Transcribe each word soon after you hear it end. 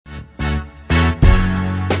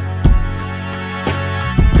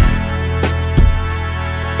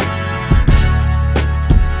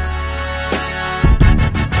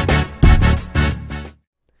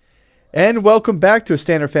And welcome back to a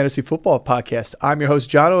Standard Fantasy Football Podcast. I'm your host,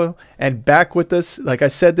 Jono, and back with us, like I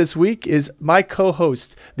said this week, is my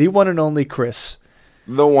co-host, the one and only Chris.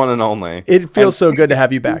 The one and only. It feels so good to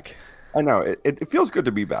have you back. I know. It feels good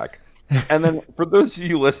to be back. And then for those of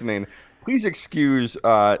you listening, please excuse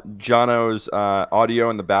Jono's audio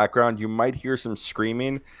in the background. You might hear some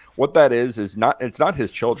screaming. What that is not, it's not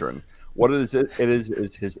his children. What it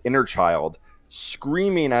is his inner child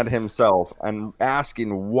screaming at himself and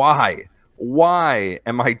asking why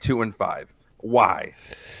am I 2-5? Why?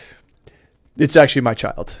 It's actually my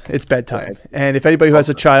child. It's bedtime. Right. And if anybody who has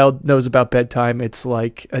a child knows about bedtime, it's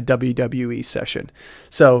like a WWE session.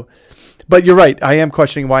 So, but you're right. I am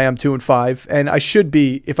questioning why I'm 2-5. And I should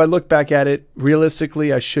be, if I look back at it,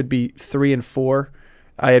 realistically, I should be 3-4.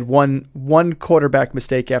 I had one quarterback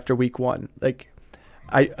mistake after week 1. Like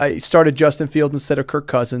I started Justin Fields instead of Kirk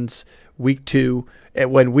Cousins. Week 2,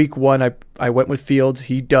 and when week 1 I went with Fields,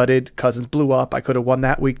 he dudded. Cousins blew up. I could have won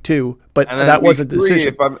that week 2, but that wasn't the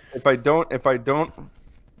decision. If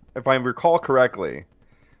I recall correctly,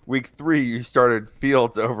 week 3 you started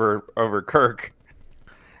Fields over Kirk,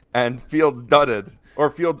 and Fields dudded.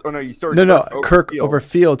 Or Fields? Oh no, you started Kirk over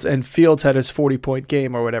Fields, and Fields had his 40-point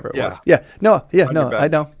game or whatever it was. Yeah, no,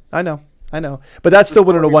 I know, but that still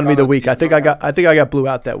wouldn't have won me the week. I think I got blew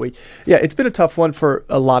out that week. Yeah, it's been a tough one for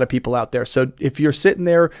a lot of people out there. So if you're sitting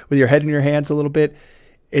there with your head in your hands a little bit,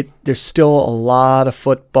 there's still a lot of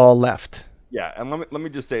football left. Yeah, and let me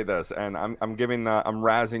just say this, and I'm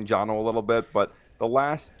razzing Jono a little bit, but the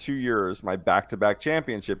last 2 years, my back-to-back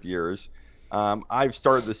championship years, I've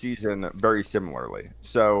started the season very similarly.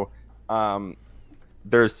 So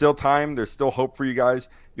there's still time, there's still hope for you guys,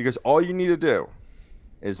 because all you need to do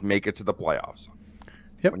is make it to the playoffs.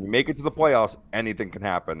 Yep. When you make it to the playoffs, anything can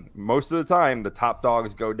happen. Most of the time, the top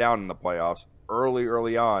dogs go down in the playoffs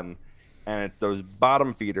early on, and it's those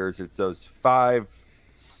bottom feeders, it's those 5,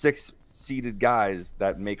 6 seeded guys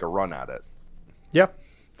that make a run at it. Yeah.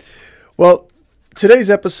 Well,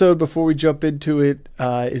 today's episode, before we jump into it,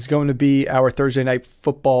 is going to be our Thursday night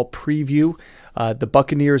football preview. The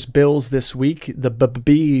Buccaneers Bills this week, the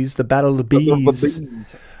Bees, the Battle of the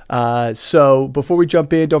Bees. So before we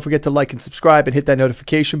jump in, don't forget to like and subscribe and hit that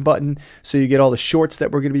notification button so you get all the shorts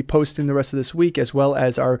that we're going to be posting the rest of this week, as well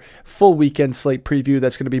as our full weekend slate preview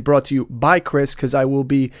that's going to be brought to you by Chris, because I will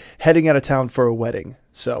be heading out of town for a wedding.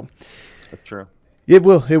 So that's true. It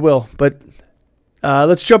will. But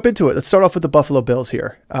let's jump into it. Let's start off with the Buffalo Bills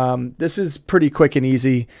here. This is pretty quick and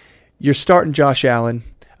easy. You're starting Josh Allen.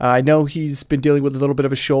 I know he's been dealing with a little bit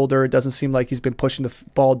of a shoulder. It doesn't seem like he's been pushing the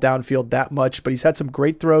ball downfield that much, but he's had some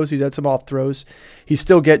great throws. He's had some off throws. He's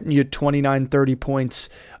still getting you 29, 30 points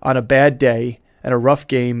on a bad day and a rough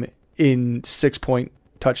game in 6-point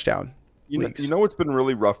touchdown leagues. You know what's been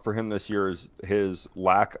really rough for him this year is his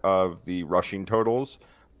lack of the rushing totals.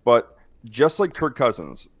 But just like Kirk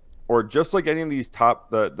Cousins, or just like any of these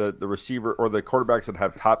the receiver or the quarterbacks that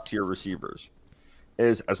have top tier receivers,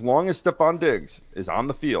 is as long as Stephon Diggs is on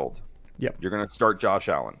the field, yep, you're going to start Josh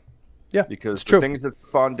Allen. Yeah, because the things that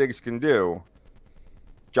Stephon Diggs can do,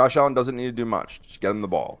 Josh Allen doesn't need to do much. Just get him the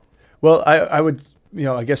ball. Well, I would,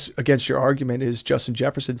 I guess against your argument is Justin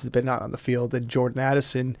Jefferson's been not on the field, and Jordan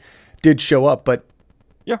Addison did show up, but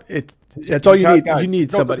yeah, that's all you need. You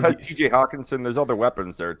need somebody. T.J. Hawkinson, there's other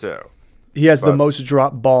weapons there too. He has the most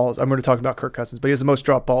drop balls. I'm going to talk about Kirk Cousins, but he has the most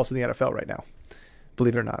drop balls in the NFL right now,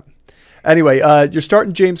 believe it or not. Anyway, you're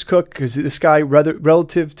starting James Cook because this guy,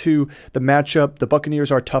 relative to the matchup, the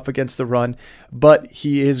Buccaneers are tough against the run, but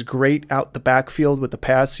he is great out the backfield with the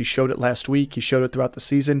pass. He showed it last week. He showed it throughout the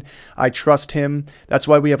season. I trust him. That's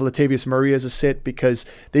why we have Latavius Murray as a sit, because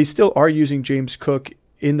they still are using James Cook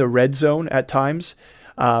in the red zone at times.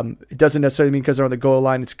 It doesn't necessarily mean because they're on the goal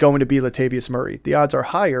line it's going to be Latavius Murray. The odds are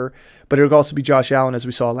higher, but it'll also be Josh Allen, as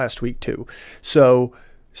we saw last week too. So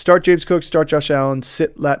start James Cook, start Josh Allen,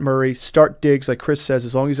 sit Lat Murray, start Diggs. Like Chris says,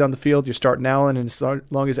 as long as he's on the field, you're starting Allen, and as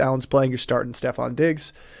long as Allen's playing, you're starting Stephon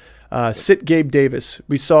Diggs. Sit Gabe Davis.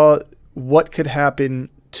 We saw what could happen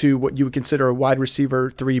to what you would consider a wide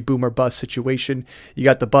receiver 3 boomer bust situation. You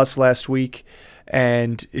got the bust last week,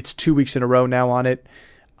 and it's 2 weeks in a row now on it.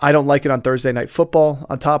 I don't like it on Thursday Night Football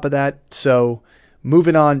on top of that. So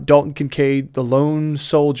moving on, Dalton Kincaid, the lone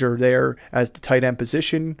soldier there as the tight end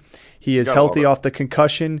position. He is healthy off the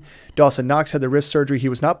concussion. Dawson Knox had the wrist surgery. He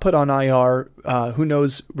was not put on IR. Who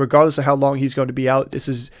knows, regardless of how long he's going to be out, this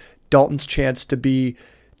is Dalton's chance to be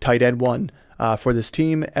tight end 1 for this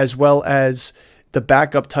team, as well as the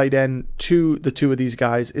backup tight end to the 2 of these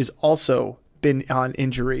guys is also been on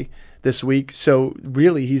injury this week. So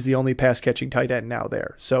really, he's the only pass-catching tight end now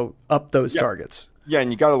there. So up those targets. Yeah,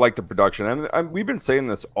 and you got to like the production. And we've been saying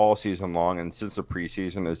this all season long and since the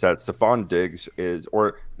preseason is that Stephon Diggs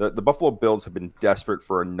the Buffalo Bills have been desperate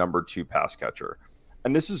for a number 2 pass catcher.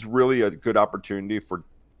 And this is really a good opportunity for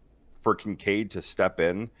Kincaid to step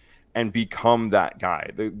in and become that guy.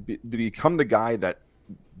 To become the guy that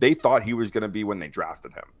they thought he was going to be when they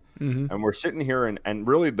drafted him. Mm-hmm. And we're sitting here and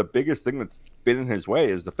really the biggest thing that's been in his way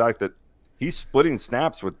is the fact that he's splitting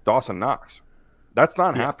snaps with Dawson Knox. That's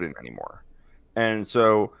not happening anymore. And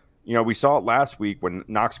so, we saw it last week when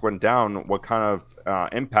Knox went down, what kind of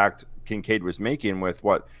impact Kincaid was making with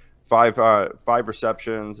five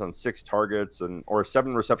receptions on 6 targets or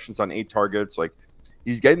 7 receptions on 8 targets. Like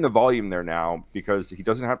he's getting the volume there now because he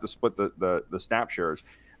doesn't have to split the snap shares.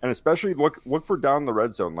 And especially look for down the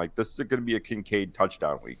red zone. Like this is going to be a Kincaid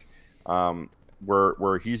touchdown week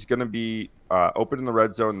where he's going to be open in the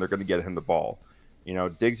red zone. They're going to get him the ball.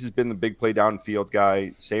 Diggs has been the big play downfield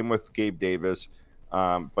guy. Same with Gabe Davis.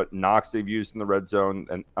 But Knox they've used in the red zone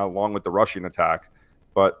and along with the rushing attack.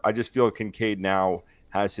 But I just feel Kincaid now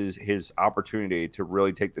has his opportunity to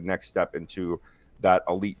really take the next step into that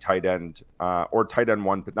elite tight end or tight end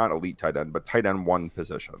 1, but not elite tight end, but tight end 1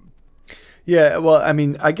 position. Yeah, well, I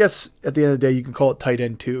mean, I guess at the end of the day, you can call it tight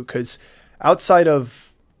end 2 because outside of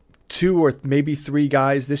 2 or maybe 3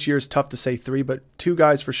 guys. This year is tough to say 3, but 2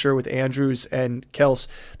 guys for sure with Andrews and Kels.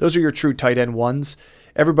 Those are your true tight end 1s.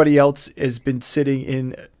 Everybody else has been sitting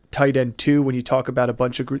in tight end 2 when you talk about a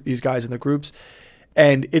bunch of these guys in the groups.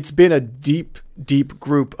 And it's been a deep, deep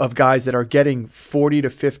group of guys that are getting 40 to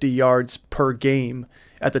 50 yards per game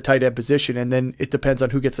at the tight end position. And then it depends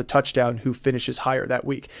on who gets a touchdown, who finishes higher that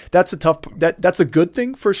week. That's a good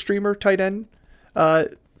thing for streamer tight end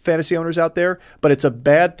fantasy owners out there, but it's a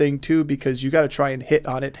bad thing too because you got to try and hit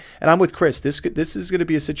on it. And I'm with Chris. This is going to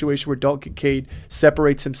be a situation where Dalton Kincaid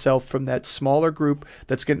separates himself from that smaller group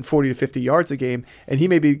that's getting 40 to 50 yards a game, and he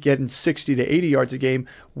may be getting 60 to 80 yards a game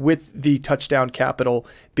with the touchdown capital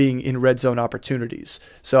being in red zone opportunities.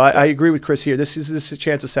 So I agree with Chris here. This is a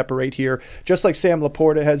chance to separate here, just like Sam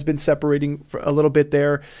Laporta has been separating for a little bit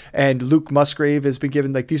there, and Luke Musgrave has been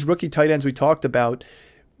given, like these rookie tight ends we talked about.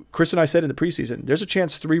 Chris and I said in the preseason, there's a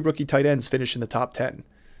chance 3 rookie tight ends finish in the top 10.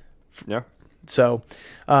 Yeah. So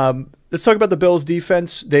let's talk about the Bills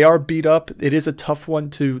defense. They are beat up. It is a tough one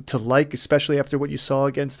to like, especially after what you saw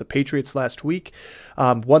against the Patriots last week.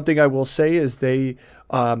 One thing I will say is they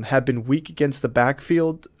have been weak against the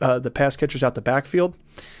backfield, the pass catchers out the backfield.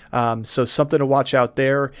 So something to watch out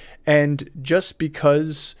there. And just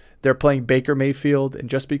because they're playing Baker Mayfield and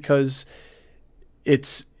just because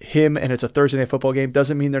it's him and it's a Thursday Night Football game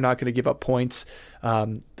doesn't mean they're not going to give up points.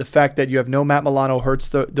 The fact that you have no Matt Milano hurts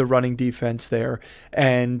the running defense there.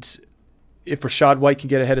 And if Rachaad White can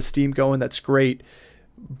get ahead of steam going, that's great.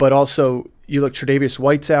 But also you look, Tre'Davious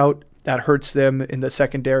White's out. That hurts them in the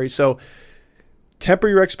secondary. So temper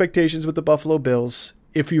your expectations with the Buffalo Bills.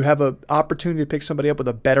 If you have an opportunity to pick somebody up with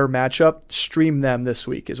a better matchup, stream them this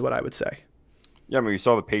week is what I would say. Yeah, I mean, we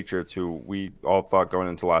saw the Patriots, who we all thought going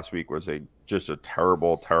into last week was just a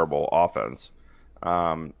terrible, terrible offense.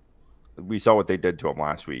 We saw what they did to them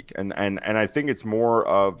last week, and I think it's more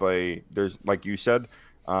of there's, like you said,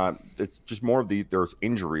 it's just more of there's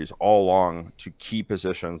injuries all along to key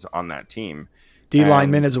positions on that team. D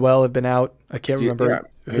linemen as well have been out. I can't remember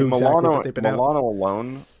who exactly, but they've been out. Milano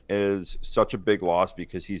alone is such a big loss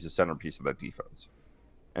because he's the centerpiece of that defense,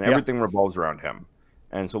 and everything revolves around him.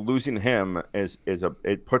 And so losing him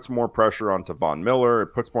it puts more pressure onto Von Miller. It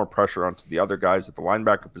puts more pressure onto the other guys at the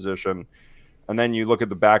linebacker position. And then you look at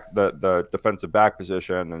the defensive back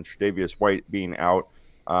position and Tre'Davious White being out.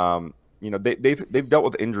 They've dealt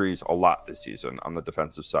with injuries a lot this season on the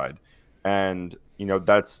defensive side, and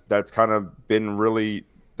that's kind of been really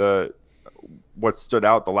what stood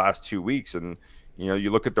out the last 2 weeks. And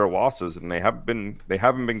you look at their losses, and they haven't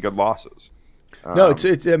been good losses. No, it's.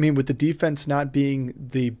 I mean, with the defense not being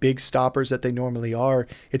the big stoppers that they normally are,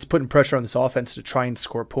 it's putting pressure on this offense to try and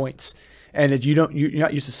score points. And you're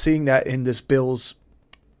not used to seeing that in this Bills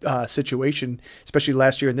situation, especially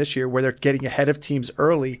last year and this year, where they're getting ahead of teams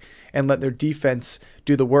early and let their defense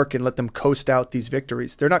do the work and let them coast out these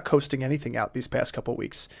victories. They're not coasting anything out these past couple of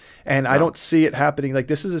weeks, and I don't see it happening. Like,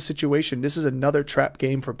 this is a situation. This is another trap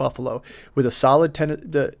game for Buffalo with a solid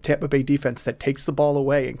the Tampa Bay defense that takes the ball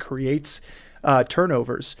away and creates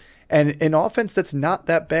turnovers, and an offense that's not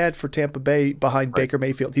that bad for Tampa Bay behind Baker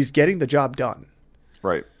Mayfield. He's getting the job done.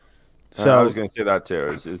 Right. So I was going to say that too.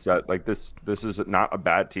 Is that like this is not a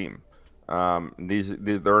bad team.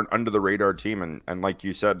 They're an under the radar team, and like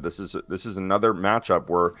you said, this is another matchup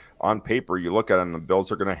where on paper you look at it and the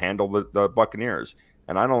Bills are going to handle the Buccaneers,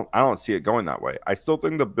 and I don't see it going that way. I still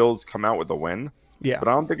think the Bills come out with a win, Yeah. But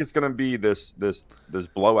I don't think it's going to be this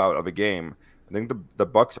blowout of a game. I think the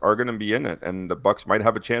Bucs are going to be in it, and the Bucs might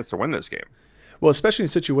have a chance to win this game. Well, especially in a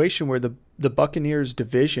situation where the Buccaneers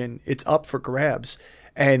division, it's up for grabs,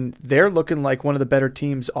 and they're looking like one of the better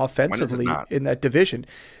teams offensively in that division.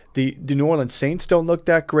 The New Orleans Saints don't look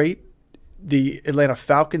that great. The Atlanta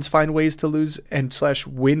Falcons find ways to lose and /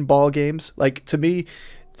 win ball games. Like, to me,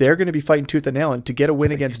 they're going to be fighting tooth and nail, and to get a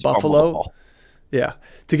win against Buffalo. Yeah,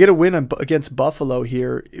 to get a win against Buffalo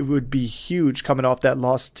here, it would be huge coming off that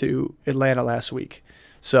loss to Atlanta last week.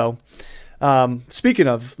 So, speaking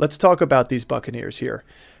of, let's talk about these Buccaneers here.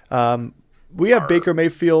 We have Baker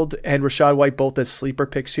Mayfield and Rachaad White both as sleeper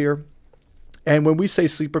picks here. And when we say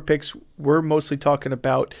sleeper picks, we're mostly talking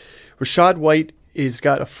about Rachaad White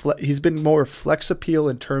he's been more flex appeal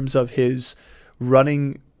in terms of his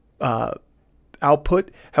running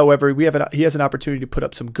output. However, he has an opportunity to put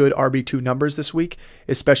up some good RB2 numbers this week,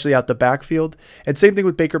 especially out the backfield. And same thing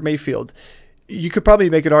with Baker Mayfield. You could probably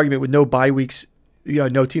make an argument with no bye weeks,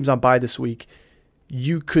 no teams on bye this week.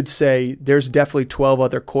 You could say there's definitely 12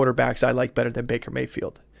 other quarterbacks I like better than Baker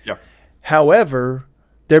Mayfield. Yeah. However,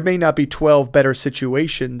 there may not be 12 better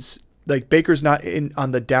situations. Like, Baker's not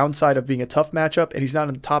on the downside of being a tough matchup, and he's not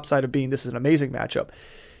on the top side of being this is an amazing matchup.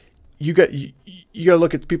 You got to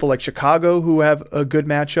look at people like Chicago who have a good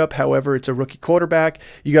matchup. However, it's a rookie quarterback.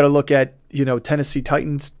 You got to look at Tennessee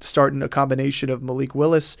Titans starting a combination of Malik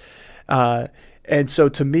Willis, and so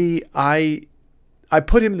to me, I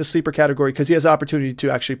put him in the sleeper category because he has the opportunity to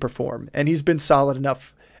actually perform, and he's been solid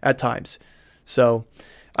enough at times. So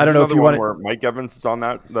I don't know if you want to. Where Mike Evans is on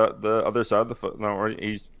the other side of the foot, no,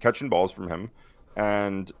 he's catching balls from him,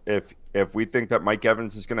 and if we think that Mike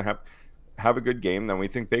Evans is going to have a good game, then we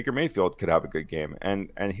think Baker Mayfield could have a good game. And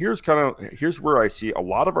here's where I see a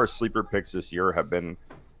lot of our sleeper picks this year have been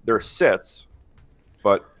they're sits,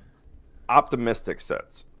 but optimistic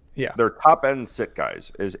sits. Yeah, they're top end sit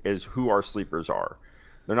guys is who our sleepers are.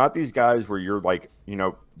 They're not these guys where you're like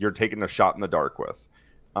you're taking a shot in the dark with.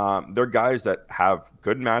 They're guys that have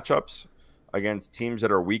good matchups against teams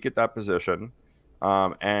that are weak at that position,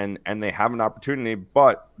 and they have an opportunity,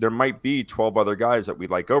 but there might be 12 other guys that we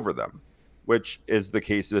like over them, which is the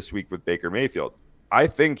case this week with Baker Mayfield. I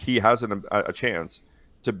think he has a chance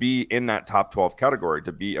to be in that top 12 category,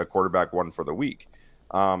 to be a quarterback one for the week.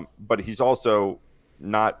 But he's also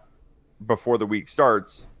not, before the week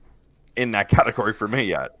starts, in that category for me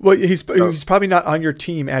yet. Well, he's probably not on your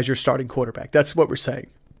team as your starting quarterback. That's what we're saying.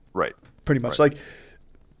 Right. Pretty much. Right. Like,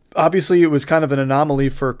 obviously, it was kind of an anomaly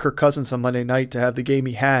for Kirk Cousins on Monday night to have the game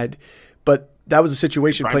he had, but that was a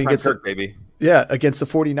situation playing against Kirk, baby. Yeah, against the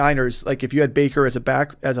 49ers. Like, if you had Baker as a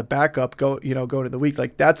backup going into the week,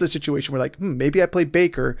 like, that's a situation where, like, maybe I play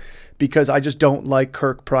Baker because I just don't like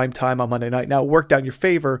Kirk prime time on Monday night. Now, it worked out in your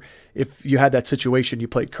favor if you had that situation, you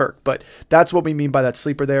played Kirk. But that's what we mean by that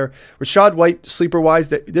sleeper there. Rachaad White, sleeper-wise,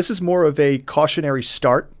 this is more of a cautionary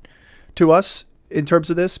start to us in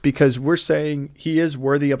terms of this, because we're saying he is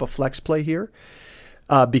worthy of a flex play here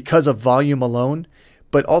because of volume alone.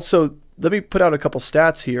 But also, let me put out a couple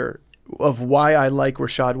stats here of why I like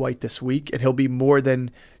Rachaad White this week, and he'll be more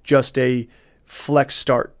than just a flex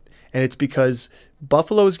start. And it's because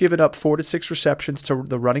Buffalo's given up 4 to 6 receptions to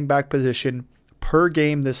the running back position per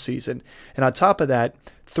game this season. And on top of that,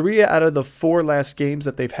 3 out of the 4 last games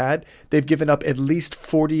that they've had, they've given up at least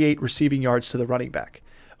 48 receiving yards to the running back.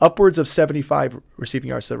 Upwards of 75 receiving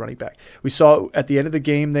yards to the running back. We saw at the end of the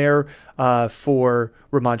game there for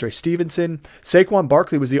Ramondre Stevenson. Saquon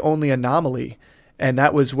Barkley was the only anomaly, and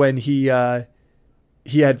that was when he had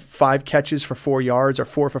 5 catches for 4 yards or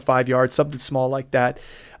 4 for 5 yards, something small like that,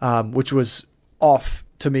 which was off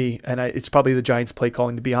to me. And it's probably the Giants' play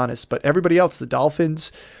calling, to be honest. But everybody else, the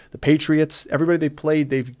Dolphins, the Patriots, everybody they played,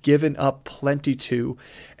 they've given up plenty to.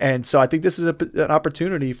 And so I think this is an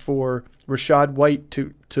opportunity for Rachaad White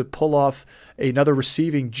to pull off another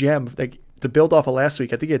receiving gem, to build off of last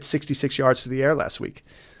week. I think he had 66 yards through the air last week.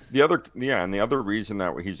 The other reason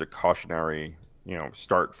that he's a cautionary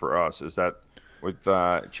start for us is that with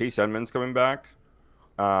Chase Edmonds coming back,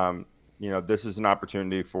 this is an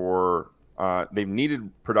opportunity for they've needed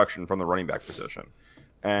production from the running back position,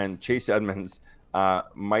 and Chase Edmonds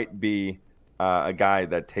might be a guy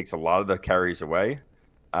that takes a lot of the carries away,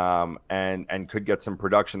 and could get some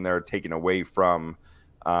production there taken away from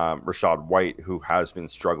Rachaad White, who has been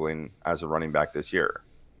struggling as a running back this year.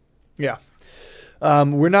 Yeah.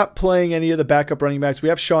 We're not playing any of the backup running backs. We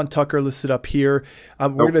have Sean Tucker listed up here. We're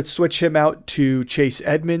going to switch him out to Chase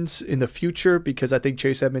Edmonds in the future because I think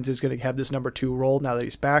Chase Edmonds is going to have this number 2 role now that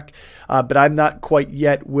he's back. But I'm not quite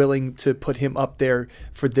yet willing to put him up there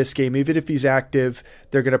for this game. Even if he's active,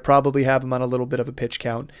 they're going to probably have him on a little bit of a pitch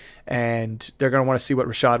count, and they're going to want to see what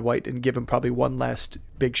Rachaad White and give him probably one last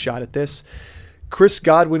big shot at this. Chris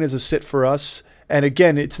Godwin is a sit for us. And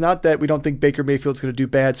again, it's not that we don't think Baker Mayfield's going to do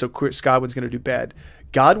bad, so Chris Godwin's going to do bad.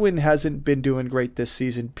 Godwin hasn't been doing great this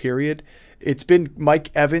season, period. It's been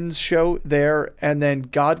Mike Evans' show there, and then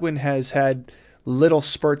Godwin has had little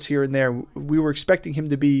spurts here and there. We were expecting him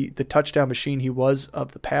to be the touchdown machine he was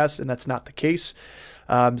of the past, and that's not the case.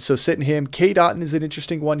 So sitting him. Cade Otton is an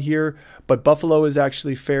interesting one here, but Buffalo has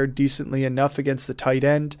actually fared decently enough against the tight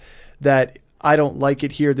end that I don't like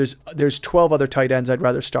it here. There's 12 other tight ends I'd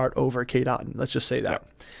rather start over Cade Otton. Let's just say that.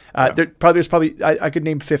 There's probably I could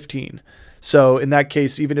name 15. So in that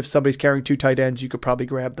case, even if somebody's carrying 2 tight ends, you could probably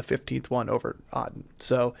grab the 15th one over Otton.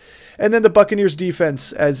 So, and then the Buccaneers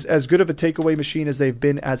defense, as good of a takeaway machine as they've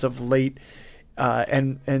been as of late,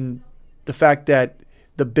 and the fact that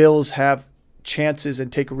the Bills have chances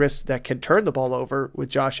and take risks that can turn the ball over with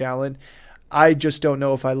Josh Allen. I just don't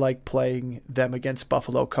know if I like playing them against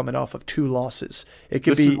Buffalo coming off of 2 losses. It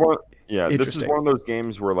could be this is one of those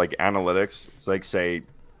games where like analytics, like say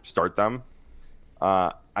start them.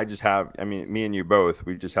 I mean, me and you both,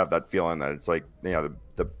 we just have that feeling that it's like, the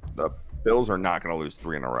Bills are not going to lose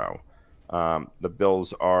 3 in a row. The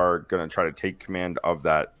Bills are going to try to take command of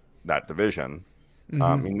that division. Mm-hmm.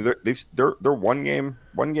 I mean, they're one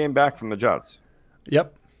game back from the Jets.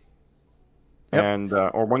 Yep. And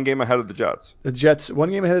or 1 game ahead of the Jets. The Jets, 1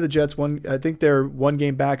 game ahead of the Jets. I think they're 1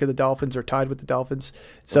 game back of the Dolphins or tied with the Dolphins.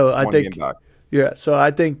 So I think, so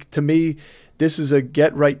I think to me, this is a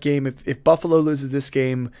get right game. If Buffalo loses this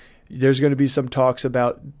game, there's going to be some talks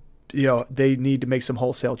about, they need to make some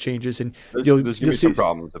wholesale changes, and there's going to be some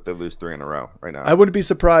problems if they lose 3 in a row right now. I wouldn't be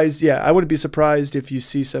surprised. Yeah, I wouldn't be surprised if you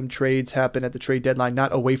see some trades happen at the trade deadline,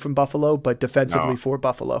 not away from Buffalo, but defensively for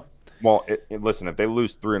Buffalo. Well, listen, if they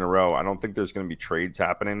lose 3 in a row, I don't think there's going to be trades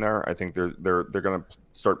happening there. I think they're going to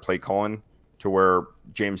start play calling to where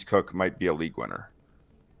James Cook might be a league winner.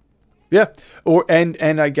 Yeah,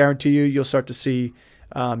 and I guarantee you'll start to see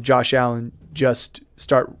Josh Allen just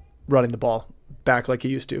start running the ball back like he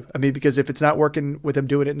used to. I mean, because if it's not working with him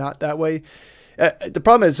doing it not that way, the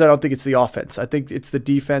problem is I don't think it's the offense. I think it's the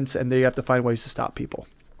defense, and they have to find ways to stop people.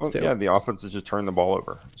 Well, yeah, the offense is just turning the ball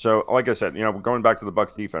over. So, like I said, going back to the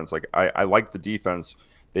Bucs defense, like I like the defense.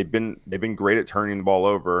 They've been great at turning the ball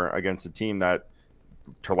over against a team that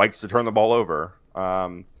likes to turn the ball over.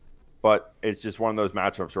 But it's just one of those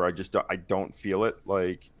matchups where I don't feel it.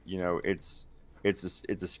 Like, it's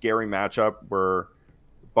a scary matchup where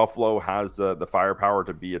Buffalo has the firepower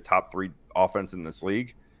to be a top 3 offense in this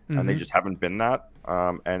league, and they just haven't been that.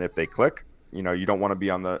 And if they click, you don't want to be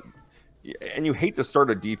on the. And you hate to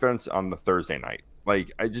start a defense on the Thursday night.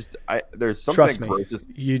 Like there's something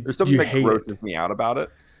that grosses me out about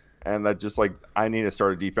it, and that just like I need to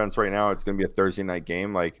start a defense right now. It's going to be a Thursday night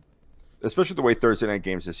game, like especially the way Thursday night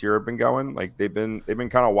games this year have been going. Like they've been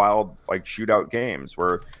kind of wild, like shootout games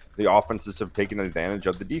where the offenses have taken advantage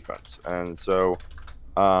of the defense, and so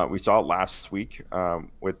we saw it last week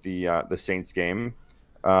with the Saints game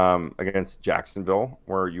against Jacksonville,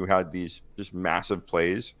 where you had these just massive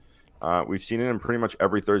plays. We've seen it in pretty much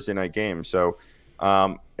every Thursday night game. So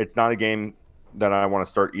it's not a game that I want to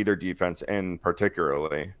start either defense in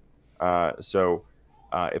particularly. So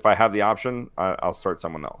if I have the option, I'll start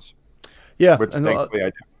someone else. Yeah. Which thankfully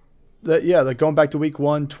I do. Like going back to week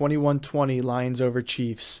 1, 21-20 Lions over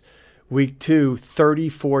Chiefs. Week 2,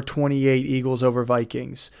 34-28 Eagles over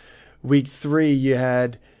Vikings. Week 3, you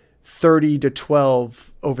had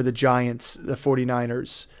 30-12 over the Giants, the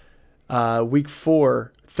 49ers. Week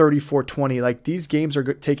 4, 34-20. Like these games are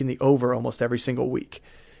taking the over almost every single week.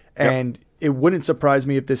 And it wouldn't surprise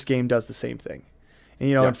me if this game does the same thing.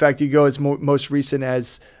 And, in fact, you go as most recent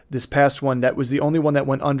as this past one, that was the only one that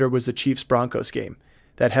went under was the Chiefs-Broncos game,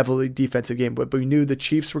 that heavily defensive game. But we knew the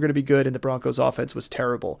Chiefs were going to be good and the Broncos offense was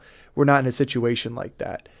terrible. We're not in a situation like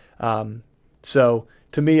that. So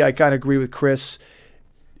to me, I kind of agree with Chris.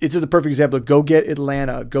 It's just the perfect example. Go get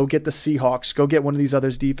Atlanta. Go get the Seahawks. Go get one of these other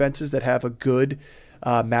defenses that have a good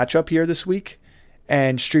matchup here this week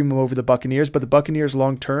and stream them over the Buccaneers. But the Buccaneers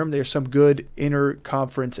long term, there's some good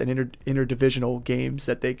inter-conference and interdivisional games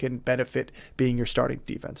that they can benefit being your starting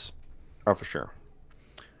defense. Oh, for sure.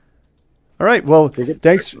 All right. Well,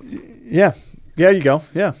 thanks. Yeah. Yeah, you go.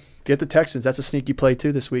 Yeah. Get the Texans. That's a sneaky play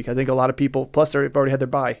too this week. I think a lot of people, plus they've already had their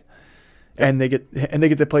bye. And they get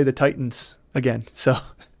to play the Titans again. So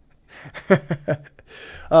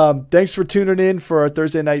thanks for tuning in for our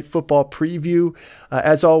Thursday Night Football preview.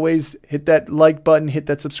 As always, hit that like button, hit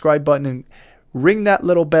that subscribe button, and ring that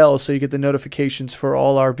little bell so you get the notifications for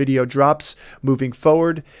all our video drops moving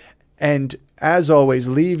forward. And as always,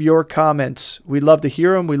 leave your comments. We love to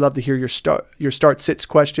hear them. We love to hear your start sits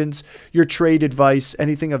questions, your trade advice,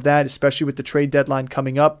 anything of that, especially with the trade deadline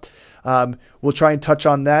coming up. We'll try and touch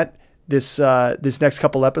on that this next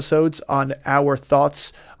couple episodes on our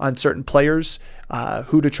thoughts on certain players,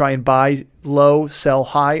 who to try and buy low, sell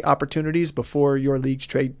high opportunities before your league's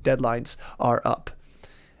trade deadlines are up.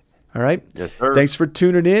 All right. Yes, sir. Thanks for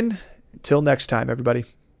tuning in. Until next time, everybody.